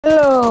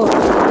Hello.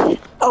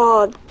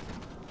 Pause.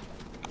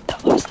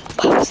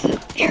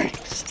 Okay.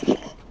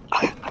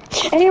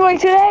 Anyway,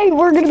 today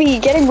we're gonna be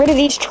getting rid of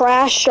these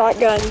trash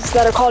shotguns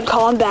that are called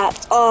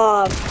combats.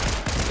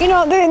 You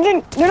know, they're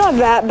not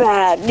that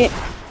bad. They're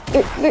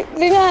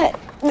not.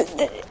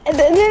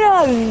 They're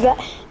not that.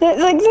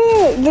 Like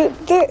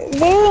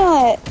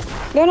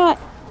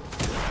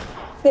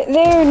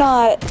they're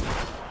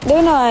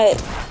not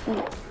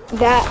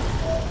that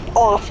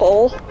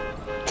awful.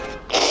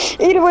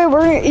 Either way,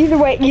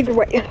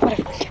 whatever.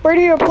 We're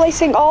gonna be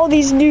replacing all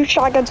these new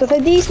shotguns with a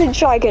decent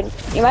shotgun.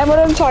 You might know what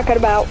I'm talking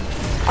about.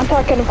 I'm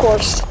talking, of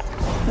course,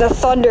 the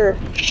Thunder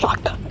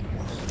shotgun.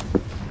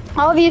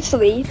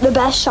 Obviously, the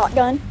best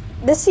shotgun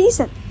this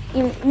season.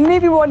 You may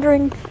be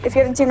wondering, if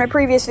you haven't seen my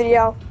previous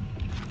video,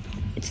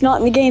 it's not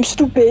in the game,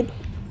 stupid.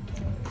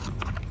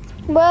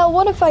 Well,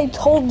 what if I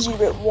told you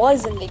it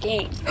was in the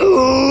game?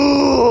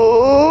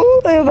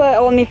 But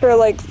only for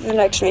like the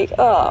next week.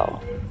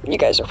 Oh, you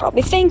guys are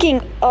probably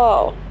thinking,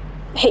 oh,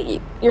 I hate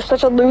you. You're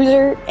such a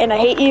loser, and I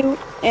hate you,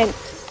 and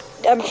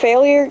I'm a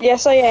failure.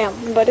 Yes, I am,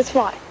 but it's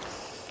fine.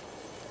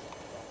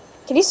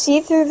 Can you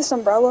see through this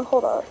umbrella?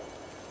 Hold up.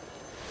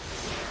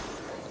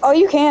 Oh,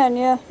 you can,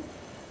 yeah.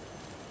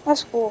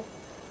 That's cool.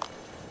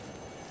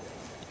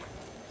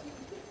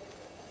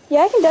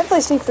 Yeah, I can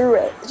definitely see through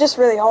it. It's just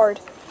really hard.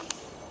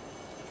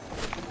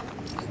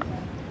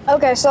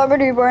 Okay, so I'm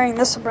gonna be wearing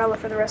this umbrella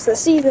for the rest of the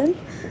season.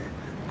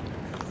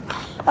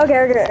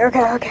 Okay.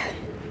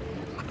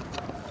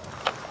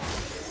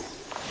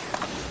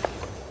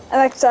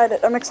 I'm excited.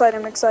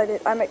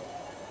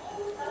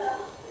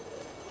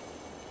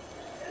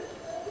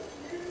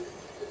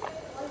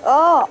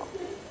 Oh!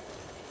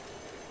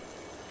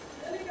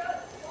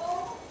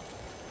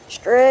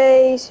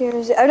 Strays,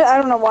 here's... I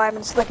don't know why I'm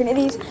just looking at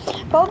these.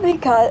 Probably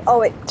because... Oh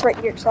wait, it's right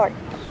here, sorry.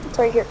 It's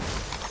right here.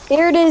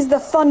 Here it is, the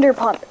Thunder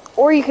Pump.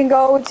 Or you can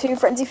go to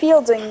Frenzy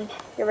Fields and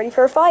get ready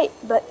for a fight.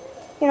 But,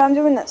 you know, I'm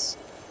doing this.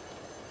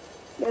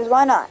 Because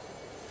why not?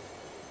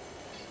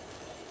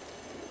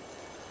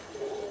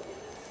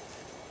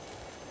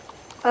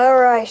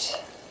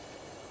 Alright.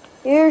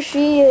 Here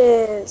she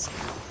is.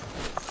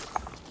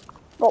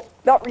 Well,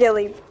 not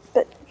really,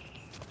 but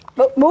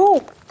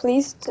move,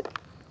 please.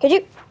 Could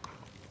you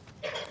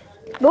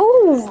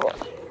move,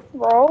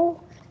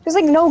 bro? There's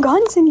like no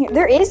guns in here.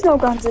 There is no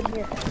guns in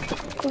here.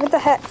 What the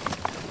heck?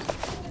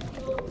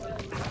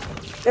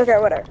 Okay,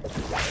 whatever.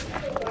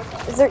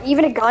 Is there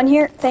even a gun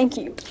here? Thank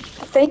you.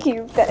 I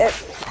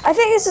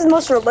think this is the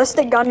most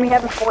realistic gun we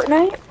have in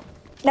Fortnite.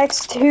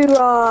 Next to,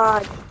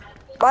 but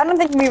I don't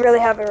think we really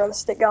have a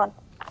realistic gun.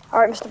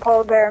 Alright, Mr.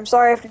 Polar Bear, I'm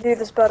sorry I have to do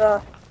this,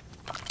 but,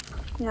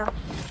 yeah.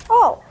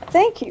 Oh,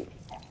 thank you.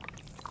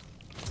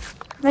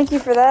 Thank you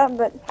for that,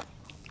 but...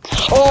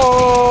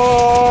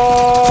 Oh!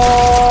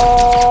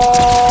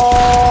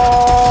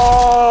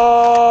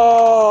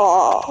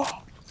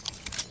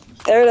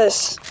 There it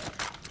is.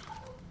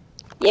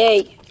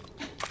 Yay.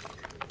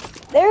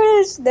 There it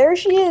is. There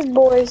she is,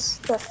 boys.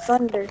 The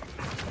Thunder.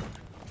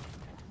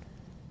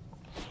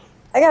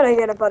 I gotta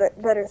get a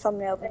better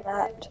thumbnail than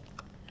that.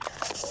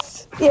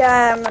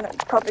 Yeah, I'm gonna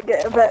probably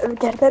get a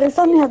better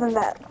thumbnail than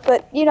that.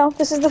 But, you know,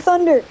 this is the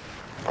Thunder.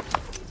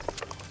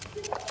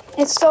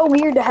 It's so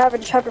weird to have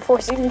in Chapter 4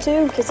 Season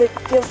 2, because it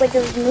feels like it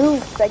was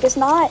moved. I guess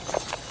not.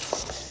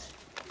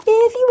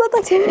 If you would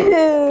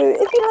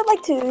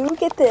like to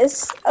get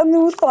this, a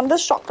new Thunder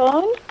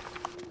shotgun,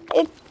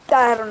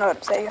 I don't know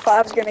what to say. If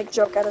I was gonna make a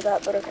joke out of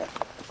that, but okay.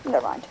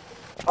 Never mind.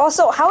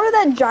 Also, how did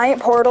that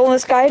giant portal in the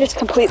sky just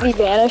completely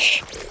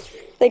vanish?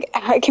 Like,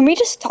 can we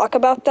just talk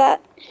about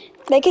that?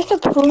 Like, it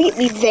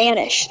completely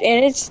vanished,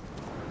 and it's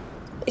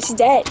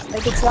dead.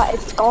 Like, it's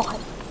gone.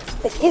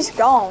 Like, it's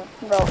gone,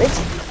 bro.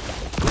 It's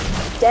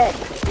dead.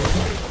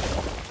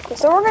 Okay,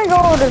 so we're gonna go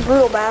over to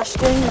Brutal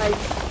Bastion, my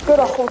good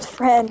old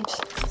friend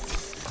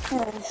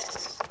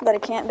that I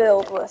can't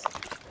build with.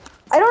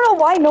 I don't know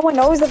why no one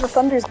knows that the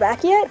Thunder's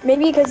back yet.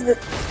 Maybe because the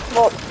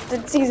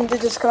season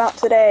did just come out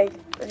today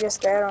or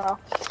yesterday. I don't know.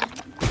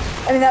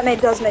 I mean, that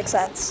does make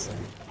sense.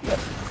 But,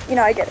 you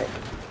know, I get it.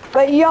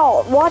 But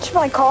y'all, watch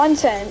my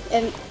content,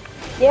 and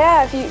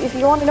yeah, if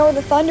you want to know where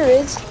the Thunder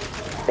is.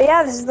 But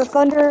yeah, this is the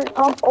Thunder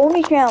Pump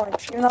only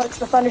challenge. Even though it's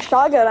the Thunder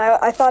Shotgun,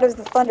 I thought it was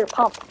the Thunder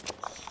Pump.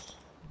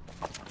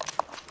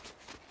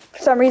 For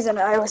some reason,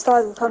 I always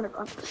thought it was the Thunder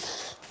Pump.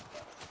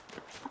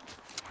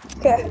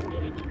 Okay.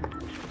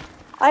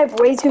 I have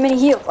way too many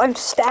heals. I'm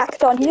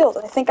stacked on heals.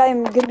 I think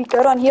I'm gonna be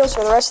good on heals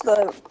for the rest of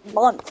the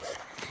month.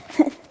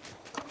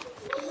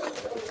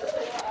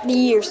 The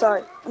year,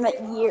 sorry. I meant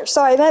year.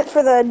 Sorry, I meant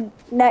for the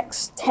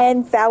next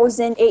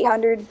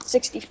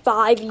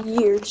 10,865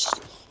 years.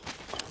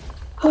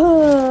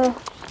 Who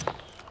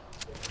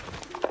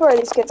are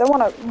these kids? I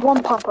want to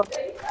one-pump them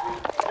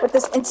with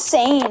this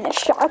insane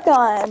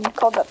shotgun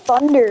called the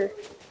Thunder.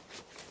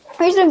 The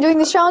reason I'm doing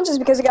this challenge is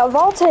because it got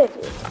vaulted.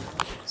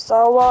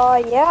 So,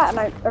 yeah, and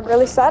I'm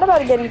really sad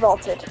about it getting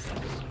vaulted.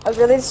 I was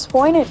really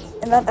disappointed,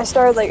 and then I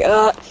started, like,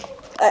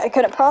 I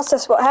couldn't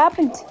process what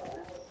happened.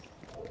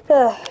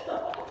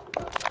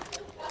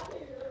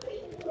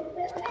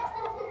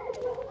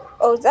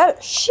 Oh, is that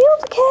a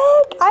shield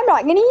keg? I'm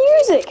not gonna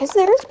use it because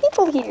there's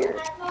people here.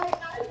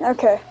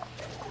 Okay.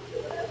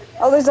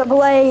 Oh, there's a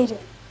blade.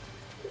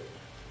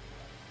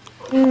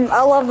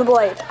 I love the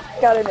blade.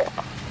 Gotta admit.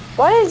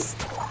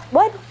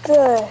 What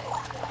the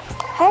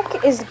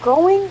heck is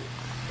going?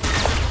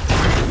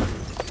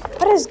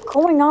 What is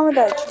going on with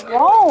that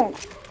drone?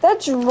 That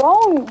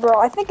drone, bro.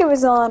 I think it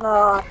was on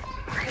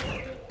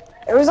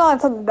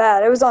something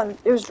bad. It was drunk.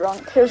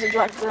 It was a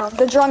drunk drone.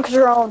 The drunk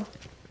drone.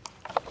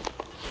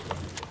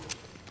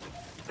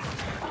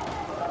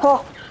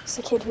 Oh, there's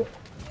a kid here.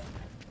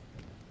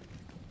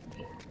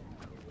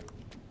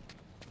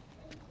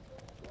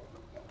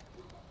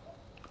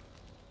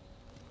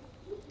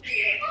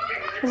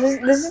 Does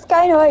this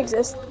guy know I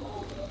exist?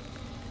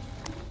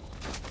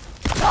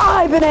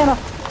 Hi, banana!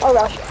 Oh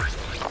gosh.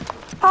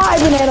 Hi,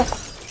 banana!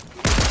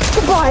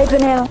 Goodbye,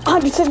 banana!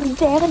 170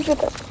 damage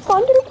with a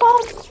thunder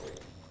bomb!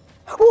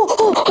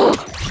 Whoa!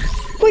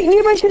 Wait,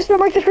 nearby chest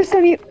mark the first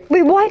time you.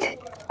 Wait, what?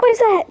 What is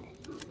that?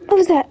 What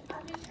was that?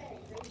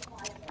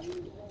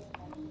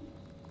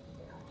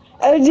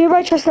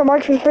 Nearby chest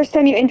mark for the first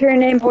time you enter a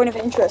name point of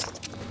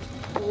interest.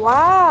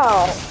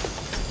 Wow!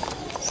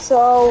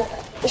 So,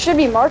 it should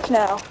be marked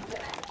now.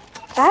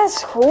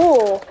 That's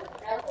cool.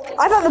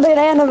 I thought the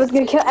banana was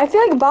gonna kill. I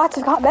feel like bots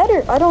have got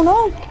better. I don't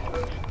know.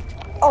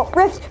 Oh,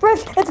 Rift!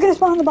 It's gonna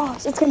spawn the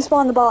boss. It's gonna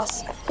spawn the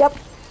boss. Yep.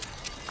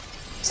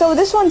 So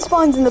this one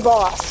spawns in the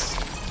boss.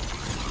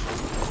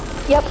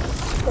 Yep.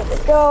 There we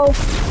go.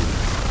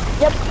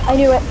 Yep, I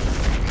knew it.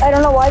 I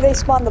don't know why they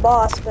spawned the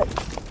boss, but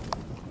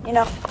you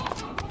know,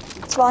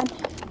 it's fine.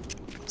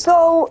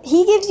 So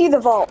he gives you the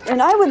vault,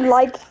 and I would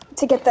like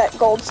to get that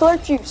gold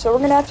slurp juice. So we're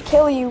gonna have to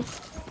kill you.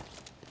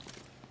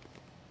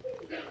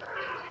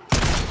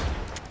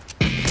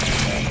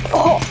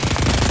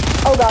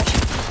 Oh gosh.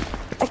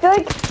 I feel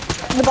like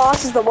the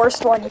boss is the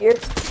worst one here.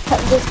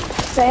 I'm just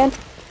saying.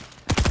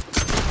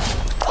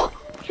 Oh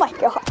my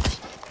gosh.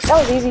 That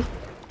was easy.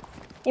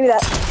 Give me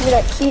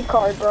that key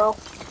card, bro.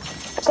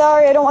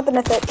 Sorry, I don't want the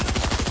mythic.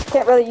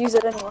 Can't really use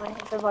it anyway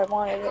if I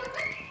wanted it.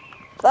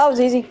 That was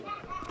easy.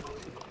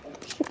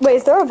 Wait,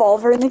 is there a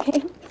Volver in the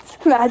game?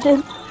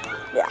 Imagine.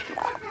 Yeah,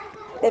 no.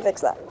 They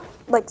fixed that.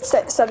 Like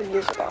 7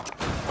 years ago.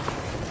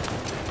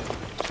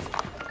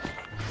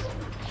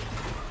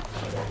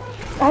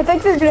 I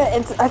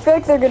feel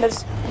like they're gonna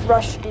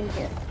rush in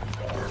here.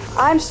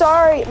 I'm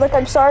sorry. Look,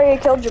 I'm sorry I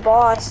killed your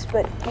boss,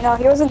 but you know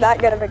he wasn't that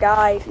good of a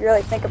guy. If you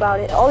really think about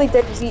it, all he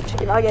did was eat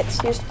chicken nuggets.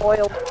 He was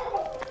spoiled.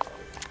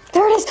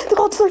 There it is, the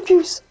gold slurp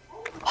juice.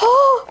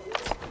 Oh,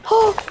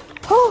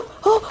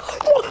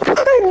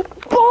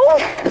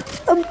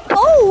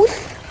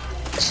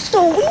 both.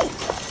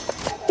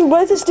 Sweet. Dude, what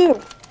does this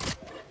do?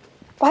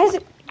 Why is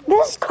it?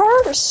 This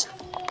curse.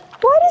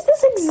 Why does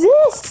this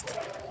exist?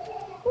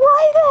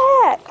 Why the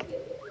heck?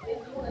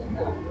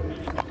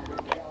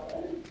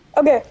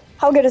 Okay,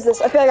 how good is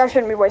this? I feel like I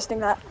shouldn't be wasting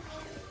that.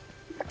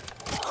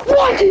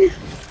 What?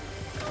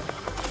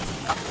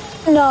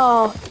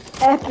 No,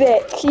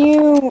 epic.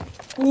 You.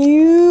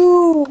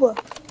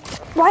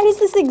 Why does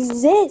this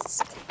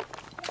exist?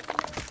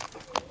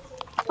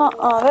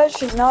 That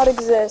should not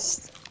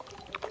exist.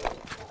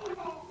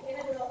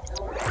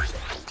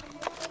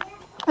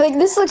 Like,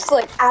 this looks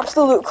like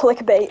absolute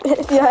clickbait,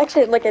 if you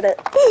actually look at it.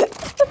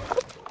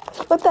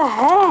 What the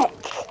heck?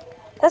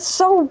 That's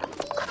so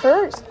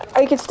cursed.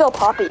 Oh, you can still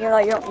pop it, even though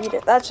you don't need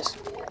it. That's just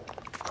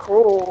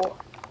cruel.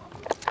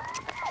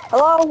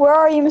 Hello, where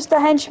are you, Mr.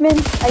 Henchman?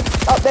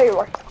 Oh, there you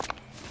are.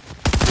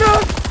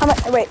 How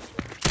much? Wait.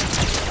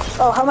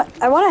 Oh, how much?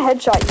 I want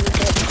to headshot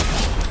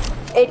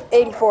you.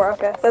 84.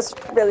 Okay, that's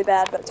really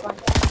bad, but it's fine.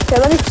 Okay,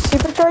 let me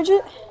supercharge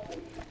it.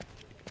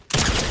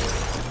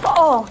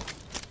 Oh.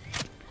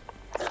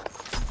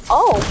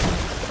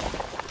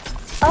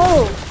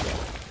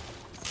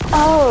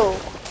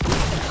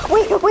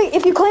 Wait,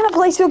 if you claim a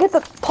place, you'll get the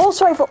pulse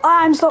rifle.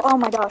 Oh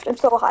my gosh, I'm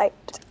so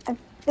hyped.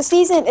 The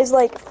season is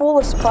like full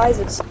of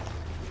surprises.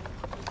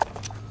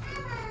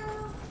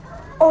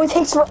 Oh, it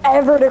takes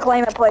forever to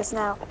claim a place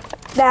now.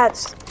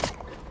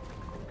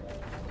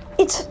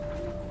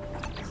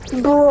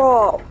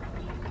 Bro.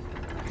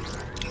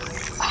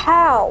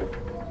 How?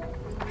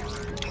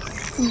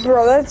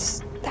 Bro,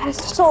 that's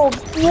so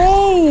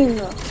lame.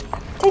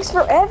 It takes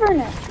forever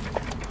now.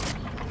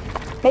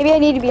 Maybe I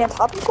need to be on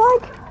top of the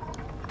flag?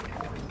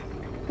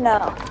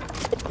 No,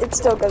 it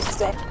still goes the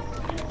same.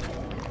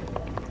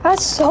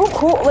 That's so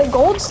cool. Like,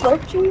 gold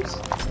slurp juice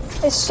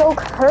is so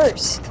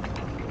cursed.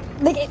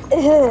 Like,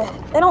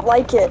 I don't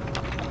like it.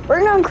 We're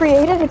gonna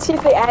uncreate it and see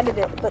if they added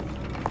it, but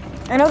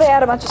I know they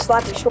add a bunch of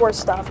Slappy Shore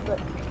stuff, but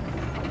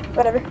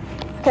whatever.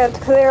 Okay, let's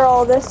clear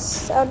all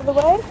this out of the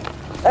way.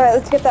 Alright,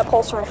 let's get that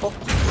pulse rifle.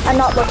 I'm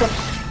not looking.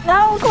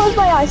 No, close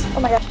my eyes. Oh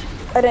my gosh,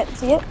 I didn't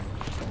see it.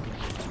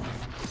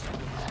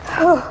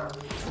 Oh.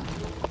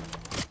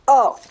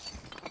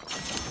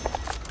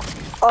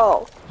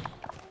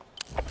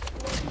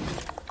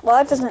 Well,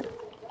 that doesn't,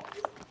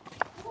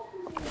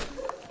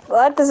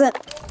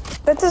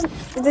 it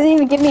doesn't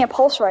even give me a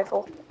pulse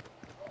rifle.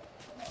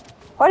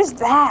 What is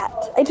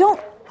that?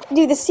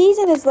 Dude, the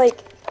season is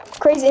like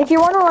crazy. If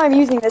you're wondering why I'm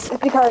using this, it's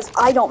because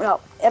I don't know,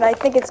 and I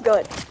think it's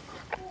good.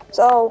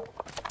 So,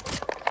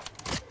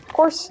 of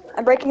course,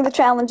 I'm breaking the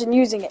challenge and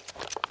using it.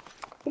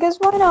 Because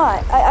why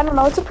not? I don't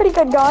know, it's a pretty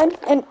good gun,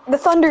 and the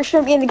thunder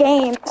shouldn't be in the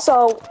game,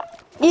 so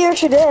neither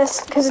should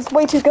this, because it's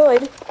way too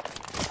good.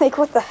 Like,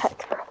 what the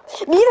heck, bro?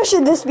 Neither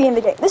should this be in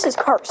the game. This is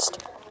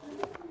cursed.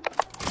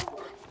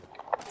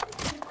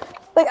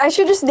 Like, I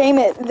should just name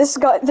it, this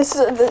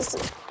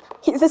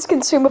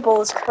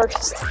consumable is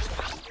cursed.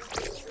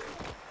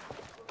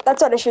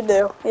 That's what I should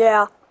do,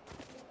 yeah.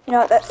 You know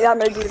what, I'm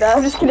gonna do that.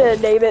 I'm just gonna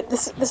name it,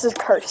 this is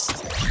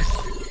cursed.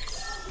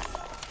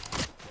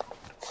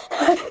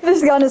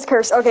 This gun is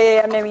cursed. Okay,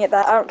 yeah, I'm naming it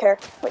that. I don't care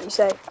what you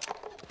say.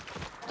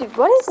 Dude,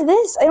 what is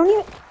this? I don't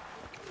even...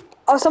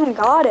 Oh, someone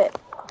got it.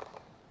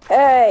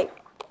 Hey.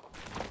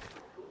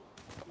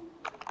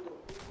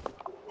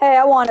 Hey,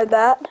 I wanted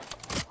that.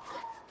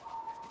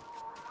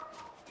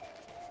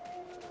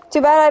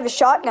 Too bad I have a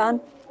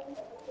shotgun.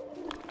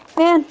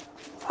 Man,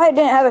 if I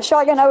didn't have a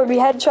shotgun, I would be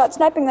headshot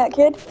sniping that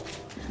kid.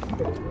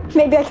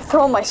 Maybe I could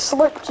throw in my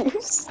slurp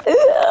juice.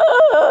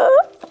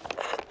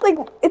 Like,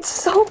 it's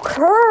so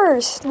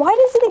cursed. Why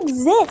does it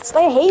exist?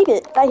 I hate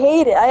it. I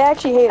hate it. I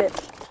actually hate it.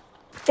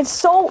 It's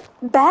so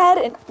bad,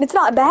 and it's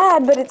not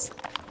bad, but it's,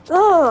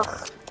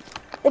 ugh.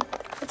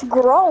 It's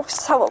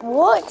gross how it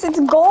looks. It's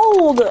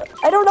gold.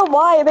 I don't know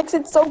why it makes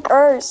it so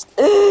cursed.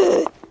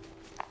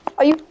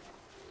 Are you?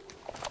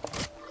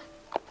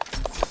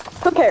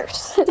 Who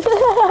cares?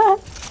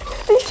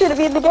 These shouldn't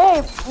be in the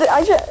game.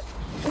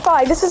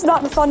 Fine, this is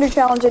not the Thunder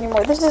Challenge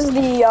anymore. This is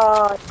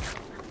the,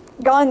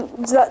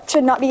 guns that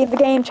should not be in the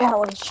game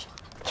challenge.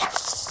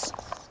 Yes!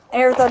 I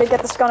never thought I'd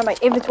get this gun in my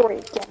inventory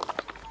again.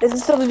 Does it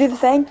still do the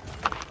thing?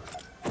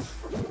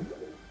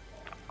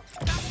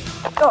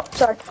 Oh,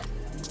 sorry.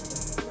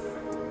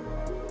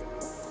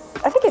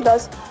 I think it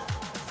does.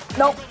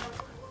 Nope.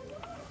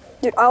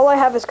 Dude, all I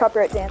have is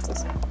copyright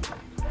dances.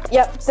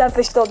 Yep,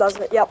 definitely still does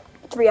it. Yep,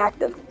 it's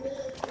reactive.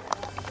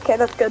 Okay,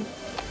 that's good.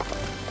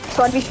 Just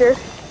want to be sure.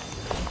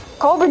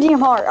 Cobra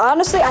DMR.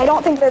 Honestly, I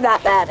don't think they're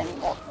that bad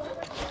anymore.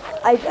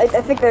 I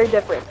think they're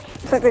different.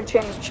 I think they've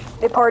changed.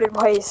 They parted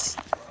ways.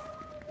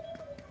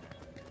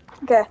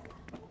 Okay.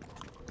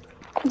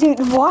 Dude,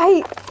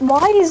 why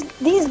is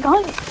these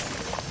guns...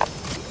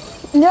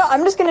 No,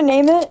 I'm just gonna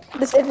name it.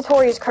 This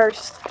inventory is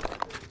cursed.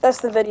 That's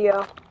the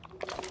video.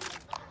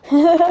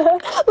 Look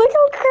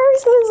how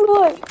cursed this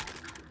looks.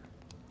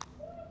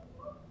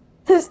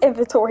 This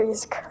inventory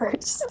is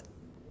cursed.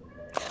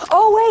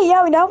 Oh wait,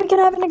 yeah, now we can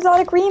have an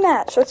exotic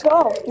rematch. Let's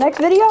go. Next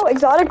video,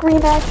 exotic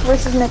rematch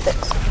versus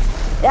mythics.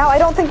 Now, I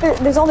don't think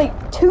there's only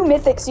 2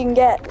 mythics you can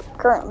get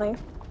currently.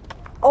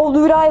 Oh,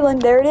 Loot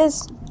Island, there it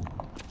is.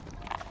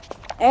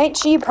 Ain't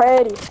she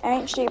pretty?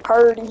 Ain't she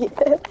pretty?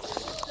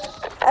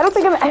 I don't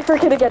think I'm ever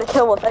gonna get a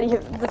kill with any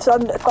of the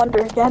thunder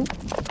again.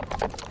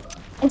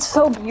 It's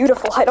so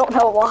beautiful, I don't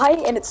know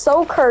why, and it's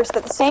so cursed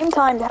at the same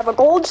time to have a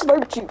gold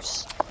slurp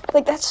juice.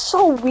 Like, that's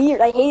so weird,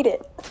 I hate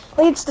it.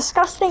 Like, it's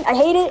disgusting, I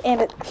hate it,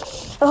 and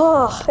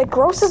it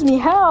grosses me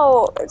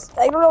out.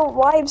 I don't know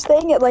why I'm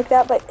saying it like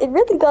that, but it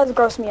really does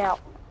gross me out.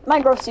 It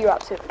might gross you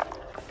out, too.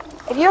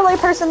 If you're a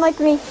layperson like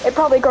me, it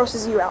probably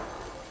grosses you out.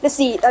 To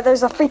see that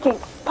there's a freaking...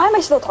 Why am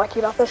I still talking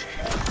about this?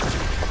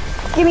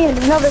 Give me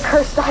another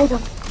cursed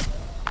item.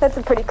 That's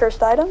a pretty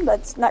cursed item.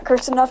 That's not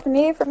cursed enough for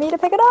me to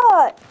pick it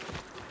up.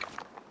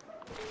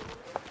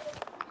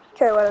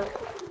 Okay, whatever.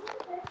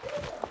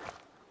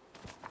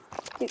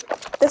 Dude,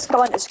 this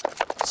gun is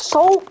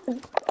so...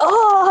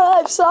 Oh,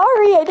 I'm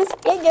sorry. I just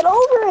can't get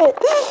over it.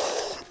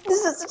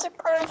 This is such a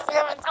cursed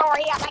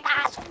inventory. Oh my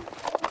gosh.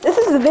 This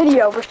is the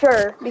video for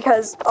sure,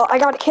 because I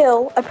got a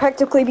kill. I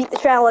practically beat the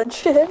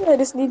challenge. I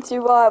just need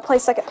to play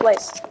second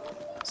place.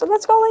 So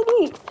that's all I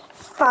need.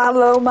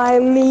 Follow my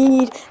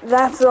lead.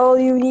 That's all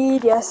you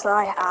need. Yes,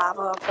 I have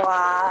a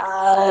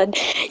plan.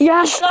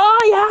 Yes,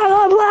 I have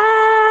a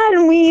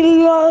plan. We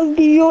love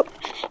you.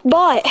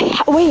 But,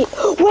 wait.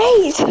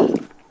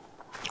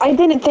 I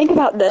didn't think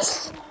about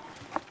this.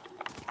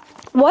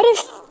 What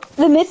if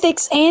the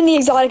mythics and the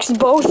exotics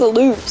both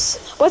lose?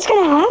 What's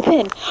gonna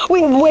happen?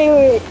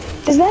 Wait.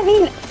 Does that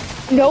mean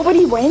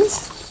nobody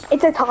wins?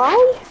 It's a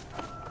tie?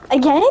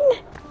 Again?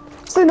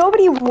 So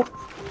nobody...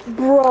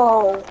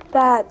 Bro,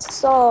 that's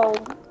so...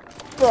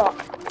 Bro.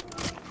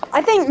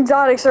 I think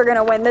exotics are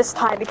gonna win this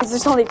time because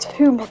there's only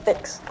 2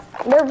 mythics.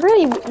 They're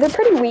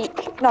pretty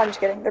weak. No, I'm just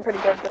kidding. They're pretty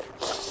good, but...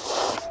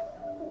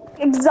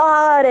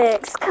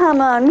 Exotics,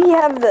 come on. We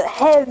have the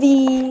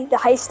heavy, the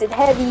heisted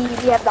heavy.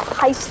 We have the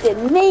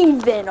heisted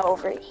maven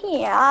over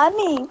here. I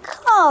mean,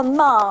 come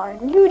on.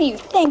 Who do you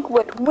think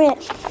would win?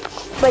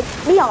 Like,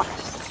 be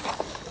honest.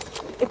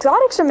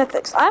 Exotics or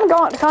mythics? I'm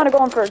kind of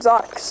going for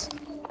exotics.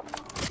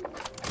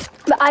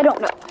 But I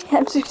don't know.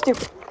 I'm too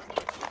stupid.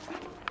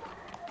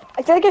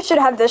 I feel like I should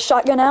have this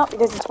shotgun out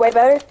because it's way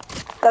better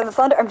than the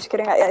thunder. I'm just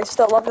kidding. I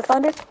still love the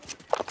thunder.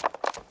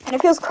 And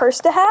it feels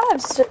cursed to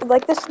have, so,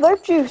 like this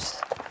slurp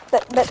juice.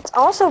 That's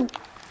also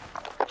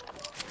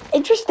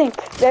interesting.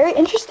 Very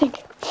interesting.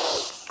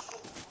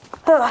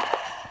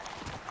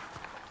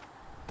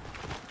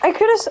 I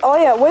could have. Oh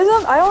yeah,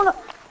 Wisdom. I don't know.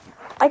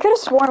 I could have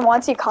sworn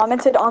once he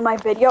commented on my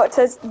video. It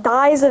says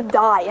 "dies of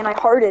die," and I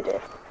hearted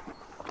it.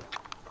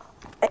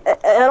 I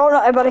don't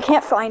know, but I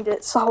can't find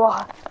it. So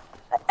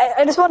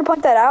I just want to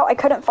point that out. I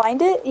couldn't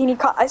find it, and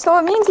so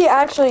it means he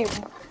actually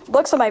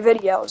looks at my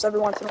videos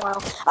every once in a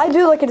while. I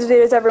do look at his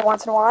videos every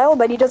once in a while,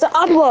 but he doesn't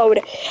upload.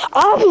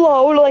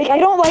 Like, I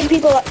don't like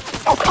people that...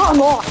 Oh,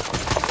 come on!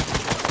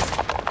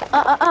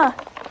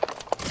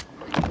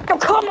 Oh,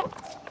 come on!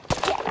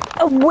 Get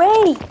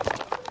away!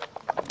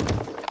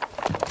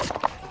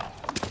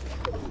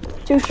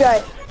 Too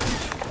shy.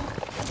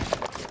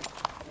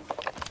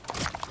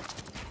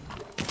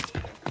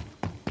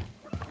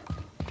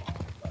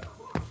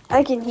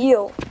 I can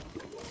heal.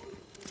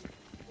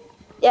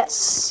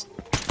 Yes.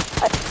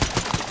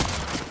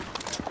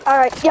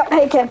 Alright, yep,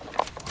 hey Ken.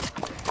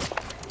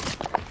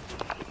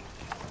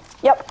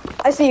 Yep,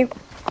 I see you.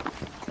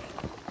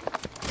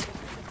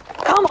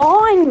 Come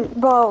on,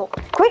 bro.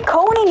 Quit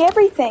coning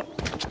everything.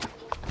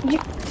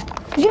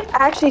 Could you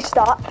actually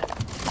stop?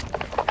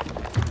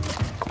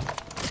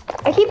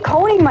 I keep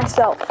coning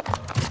myself.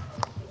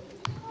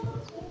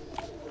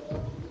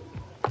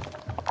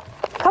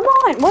 Come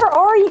on, where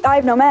are you? I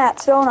have no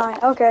mats, don't I?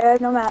 Okay, I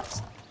have no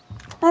mats.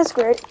 That's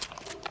great.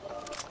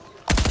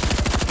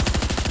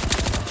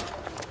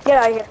 Get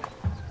out of here.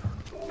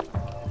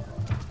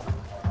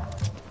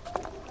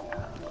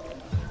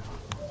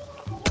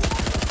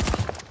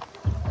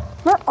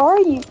 Where are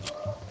you?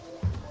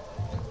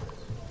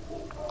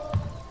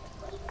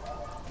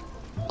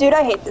 Dude,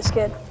 I hate this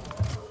kid.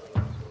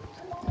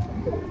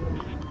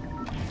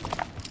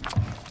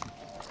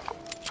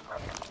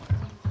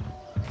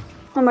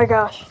 Oh my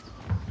gosh.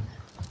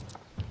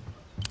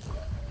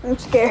 I'm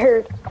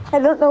scared. I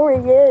don't know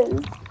where he is.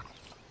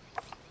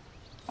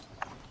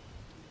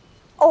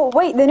 Oh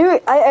wait, the new,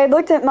 I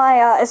looked at my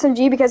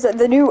SMG because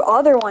the new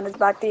other one is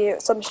back, the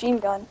submachine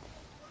gun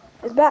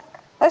is back.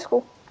 That's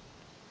cool.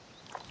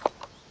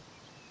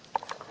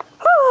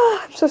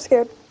 I'm so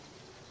scared.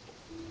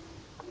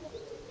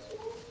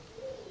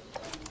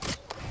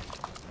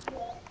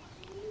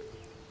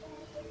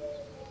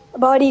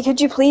 Buddy, could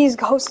you please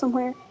go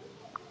somewhere?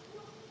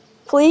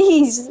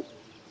 Please.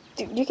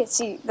 Dude, you can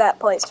see that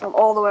place from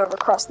all the way over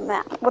across the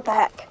map. What the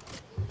heck?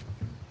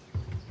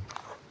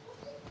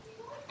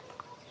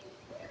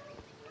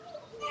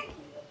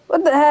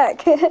 What the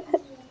heck?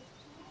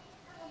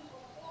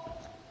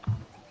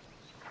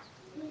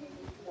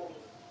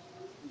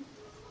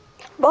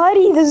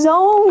 Buddy, the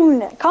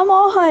zone! Come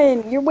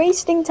on! You're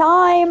wasting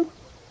time!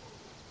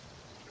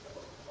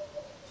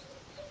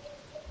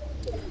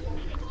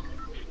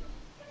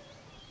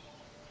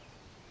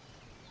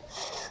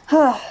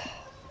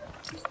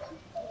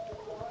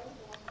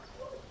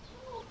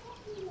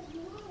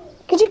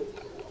 Could you...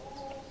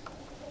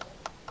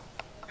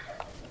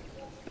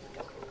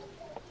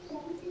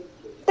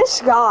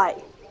 This guy.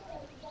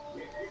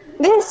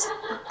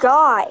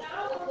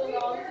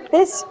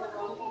 This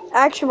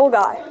actual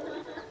guy.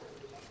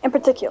 In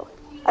particular.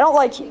 I don't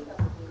like you.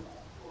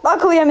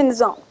 Luckily, I'm in the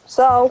zone,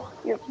 so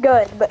you're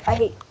good, but I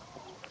hate you.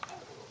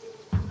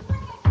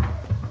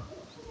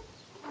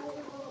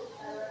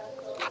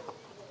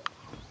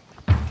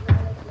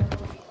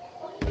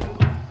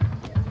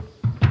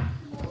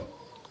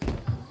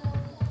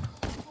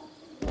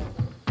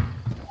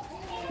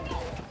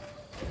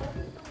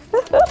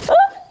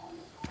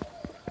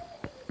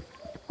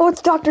 Oh,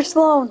 it's Dr.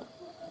 Sloan.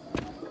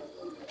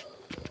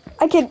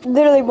 I could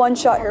literally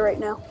one-shot her right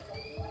now.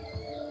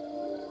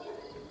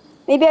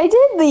 Maybe I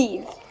did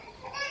leave.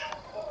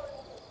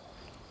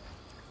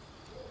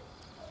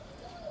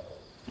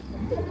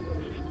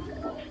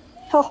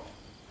 Oh.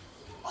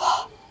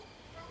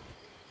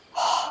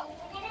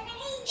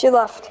 She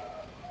left.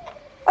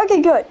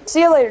 Okay, good.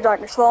 See you later,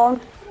 Dr. Sloan.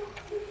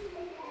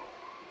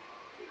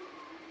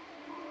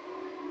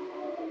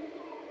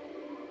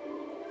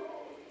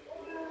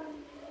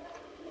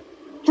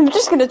 I'm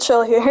just gonna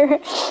chill here.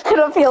 I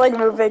don't feel like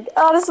moving.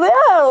 Honestly,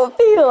 I don't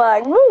feel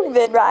like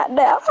moving right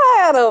now.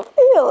 I don't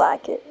feel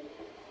like it.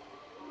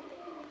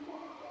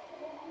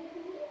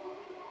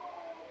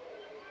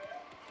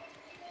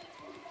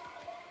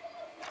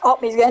 Oh,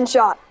 he's getting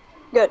shot.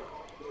 Good.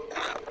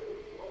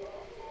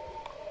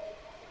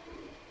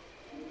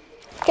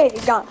 Okay,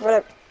 he's gone.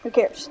 Whatever. Who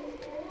cares?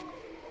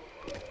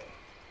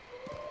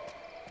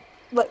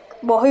 Look,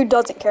 well, who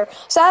doesn't care?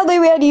 Sadly,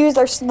 we had to use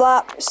our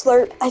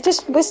slurp. I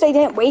just wish they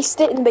didn't waste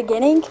it in the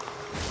beginning.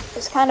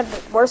 It's kind of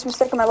the worst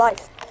mistake of my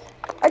life.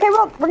 Okay,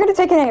 well, we're gonna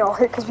take it anyway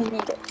because we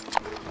need it.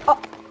 Oh,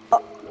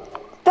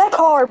 that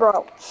car,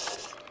 bro.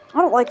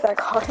 I don't like that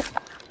car.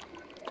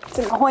 It's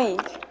annoying.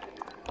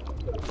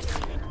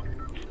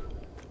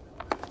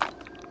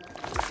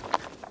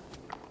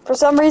 For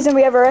some reason,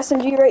 we have our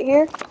SMG right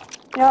here.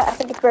 You know what? I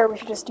think it's better we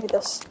should just do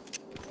this.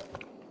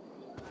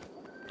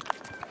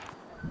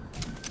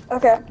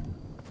 Okay.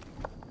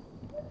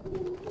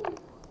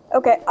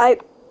 Okay, I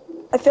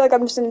feel like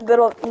I'm just in the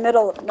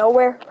middle of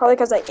nowhere. Probably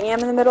because I am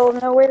in the middle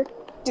of nowhere.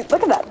 Dude,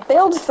 look at that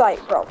build fight,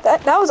 bro.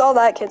 That was all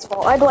that kid's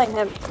fault. I blame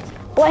him.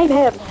 Blame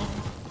him.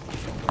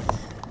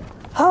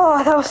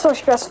 Oh, that was so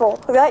stressful.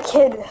 That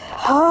kid.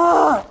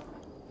 Ah,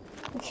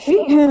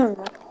 hate him.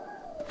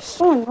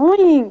 So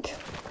annoying.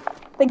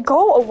 Like,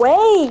 go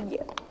away.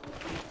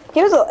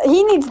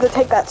 He needs to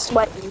take that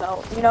sweat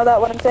emote. You know that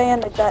what I'm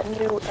saying? Like that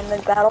new in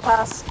the battle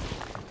pass.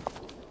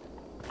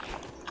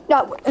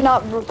 Not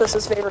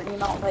Ruthless's favorite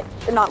emote, like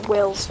not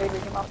Will's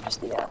favorite emote,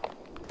 just the you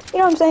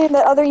know what I'm saying?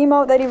 That other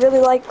emote that he really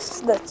likes,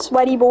 the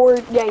sweaty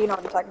board. Yeah, you know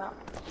what I'm talking about.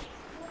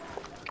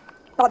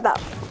 Not that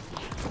one.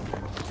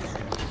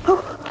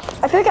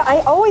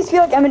 I always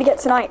feel like I'm gonna get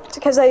sniped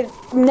because I've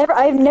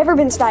never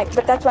been sniped,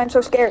 but that's why I'm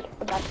so scared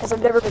of that, because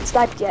I've never been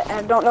sniped yet and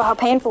I don't know how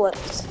painful it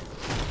is.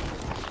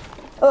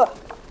 Ugh.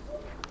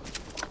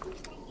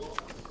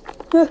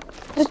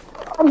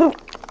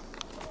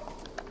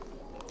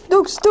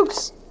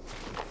 Dukes.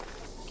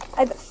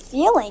 I have a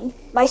feeling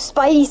my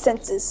spidey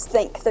senses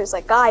think there's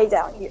a guy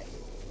down here.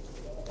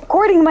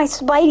 According to my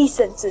spidey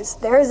senses,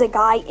 there is a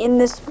guy in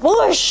this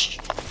bush.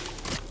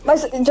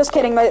 Just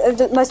kidding. My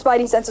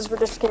spidey senses were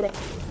just kidding.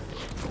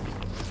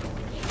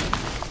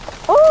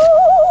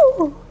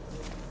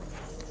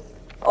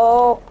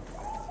 Oh,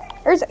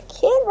 there's a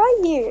kid right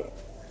here.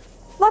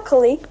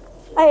 Luckily,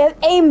 I have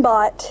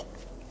aimbot.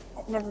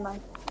 Never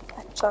mind.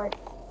 I'm sorry.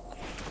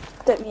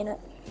 Didn't mean it.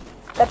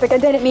 Epic, I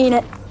didn't mean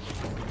it.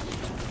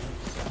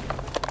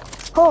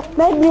 Oh,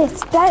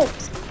 madness, that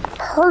is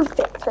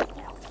perfect right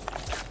now.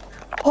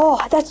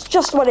 Oh, that's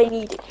just what I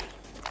needed.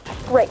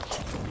 Great.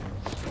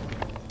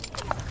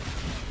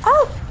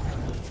 Oh!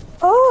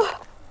 Oh!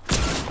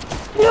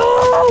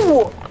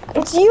 No!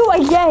 It's you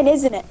again,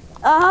 isn't it?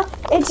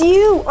 It's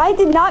you. I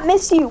did not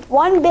miss you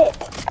one bit.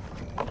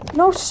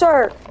 No,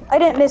 sir. I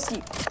didn't miss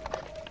you.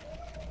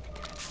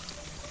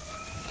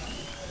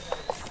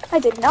 I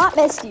did not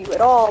miss you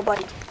at all,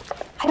 buddy.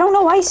 I don't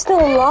know why he's still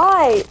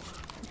alive.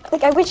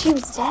 Like, I wish he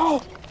was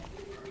dead.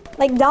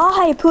 Like,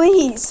 die,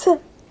 please.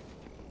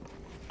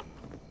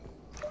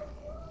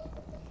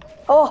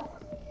 Oh.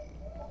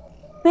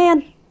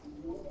 Man.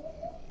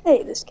 I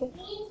hate this kid.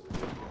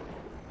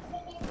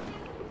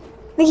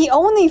 Like, he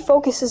only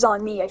focuses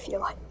on me, I feel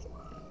like.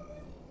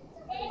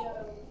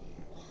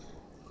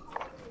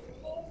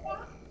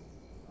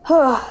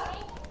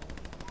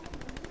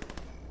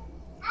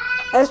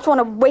 I just want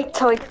to wait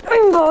till I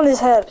aimbot his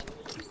head.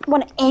 I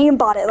want to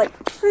aimbot it, like,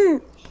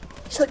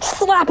 just like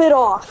slap it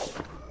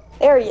off.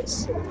 There he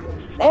is.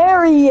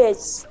 There he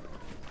is.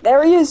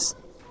 There he is.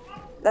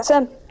 That's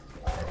him.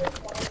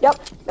 Yep,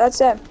 that's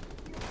him.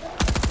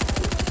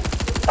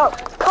 Oh,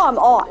 come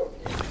on.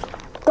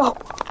 Go.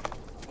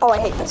 Oh, I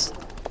hate this.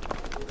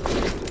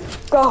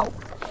 Go.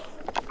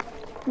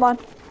 Come on.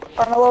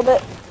 Farm a little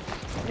bit.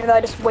 Even though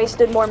I just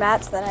wasted more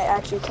mats than I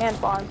actually can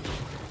farm.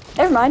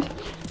 Never mind.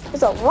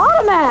 There's a lot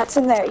of mats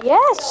in there.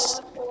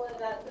 Yes.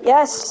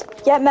 Yes.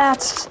 Get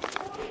mats.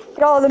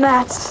 Get all the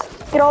mats.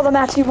 Get all the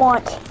mats you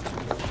want.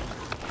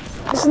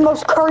 This is the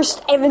most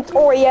cursed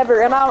inventory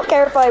ever, and I don't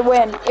care if I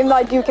win. Even though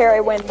I do care I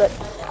win, but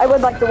I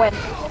would like to win.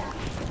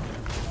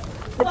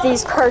 With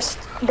these cursed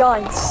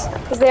guns.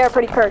 Because they are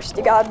pretty cursed,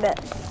 you gotta admit.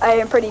 I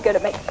am pretty good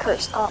at making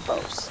cursed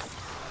combos.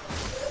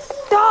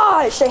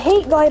 Gosh, I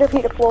hate glider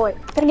Peter Floyd.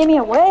 It's gonna give me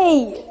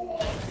away.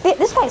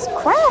 This guy's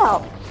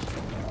crap.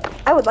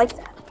 I would like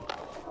that.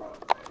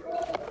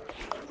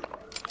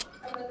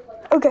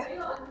 Okay,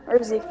 where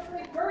is he?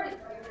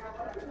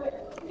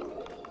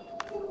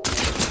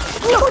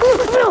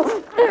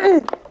 No!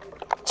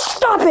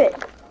 Stop it!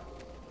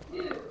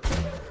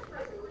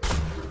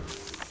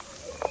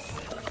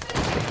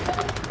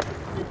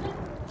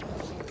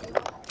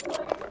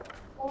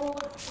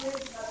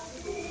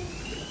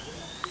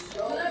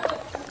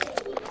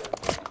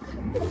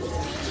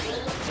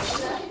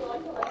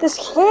 This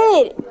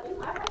kid!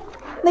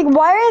 Like,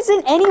 why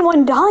isn't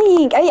anyone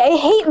dying? I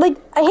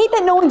hate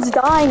that no one's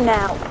dying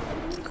now.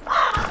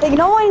 Like,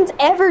 no one's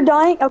ever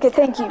dying. Okay,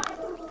 thank you.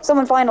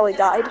 Someone finally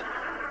died.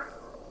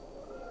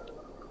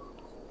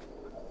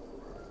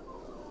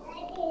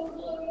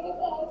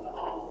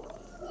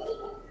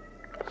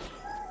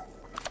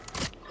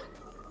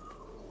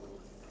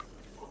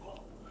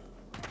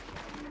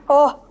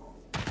 Oh.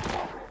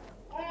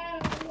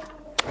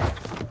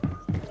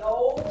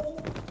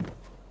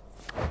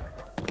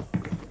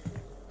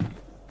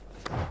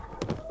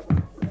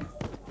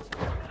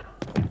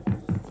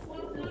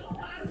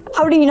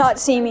 How do you not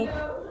see me?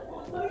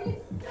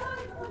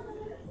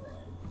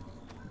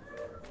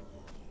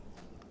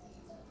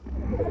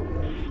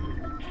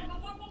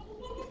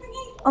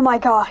 Oh my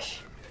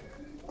gosh.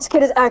 This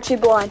kid is actually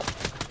blind.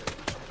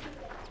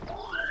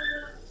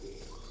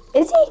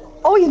 Is he?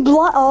 Oh, he's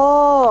blind.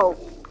 Oh.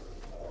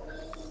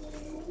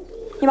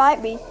 He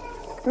might be.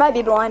 He might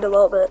be blind a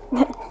little bit.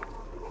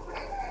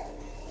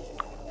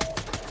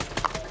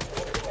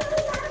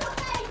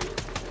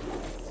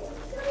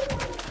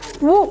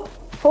 Whoa.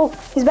 Oh,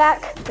 he's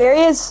back. There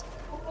he is.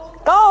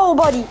 Go,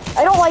 buddy.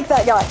 I don't like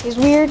that guy. He's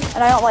weird,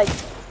 and I don't like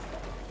him.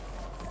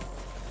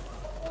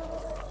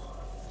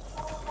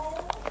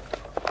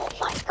 Oh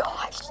my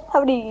gosh.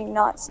 How did you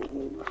not see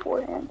me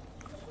beforehand?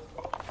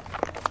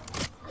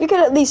 You could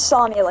at least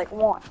saw me like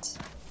once.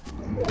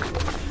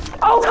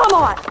 Oh, come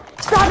on!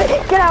 Stop it!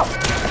 Get out!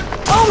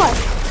 Oh my!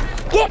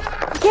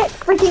 Get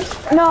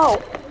freaking,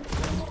 no!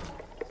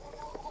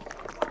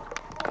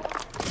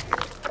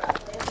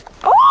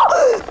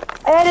 Oh!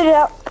 I edited it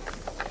out.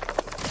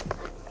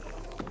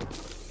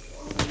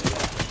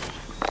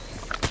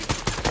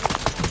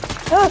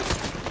 Ugh.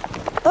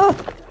 Ugh.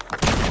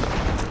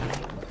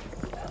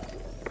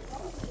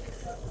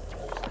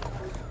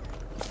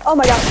 Oh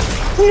my god.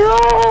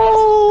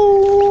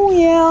 No!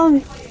 Yeah.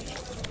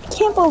 I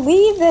can't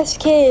believe this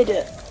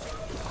kid.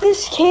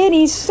 This kid,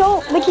 he's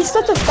so, like, he's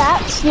such a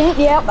fat snake.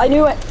 Yep, I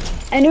knew it.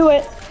 I knew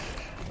it.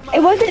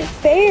 It wasn't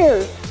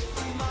fair.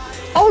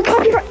 Oh,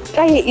 copyright.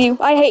 I hate you.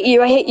 I hate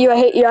you. I hate you. I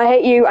hate you. I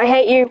hate you. I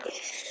hate you.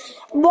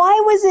 Why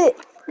was it,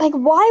 like,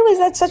 why was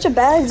that such a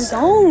bad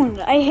zone?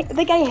 I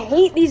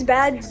hate these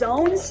bad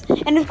zones.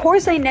 And of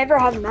course, I never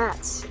have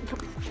mats.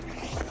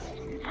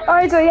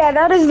 Alright, so yeah,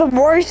 that is the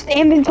worst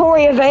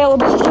inventory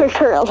available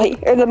currently,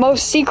 or the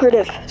most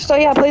secretive. So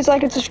yeah, please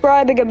like and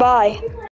subscribe, and goodbye.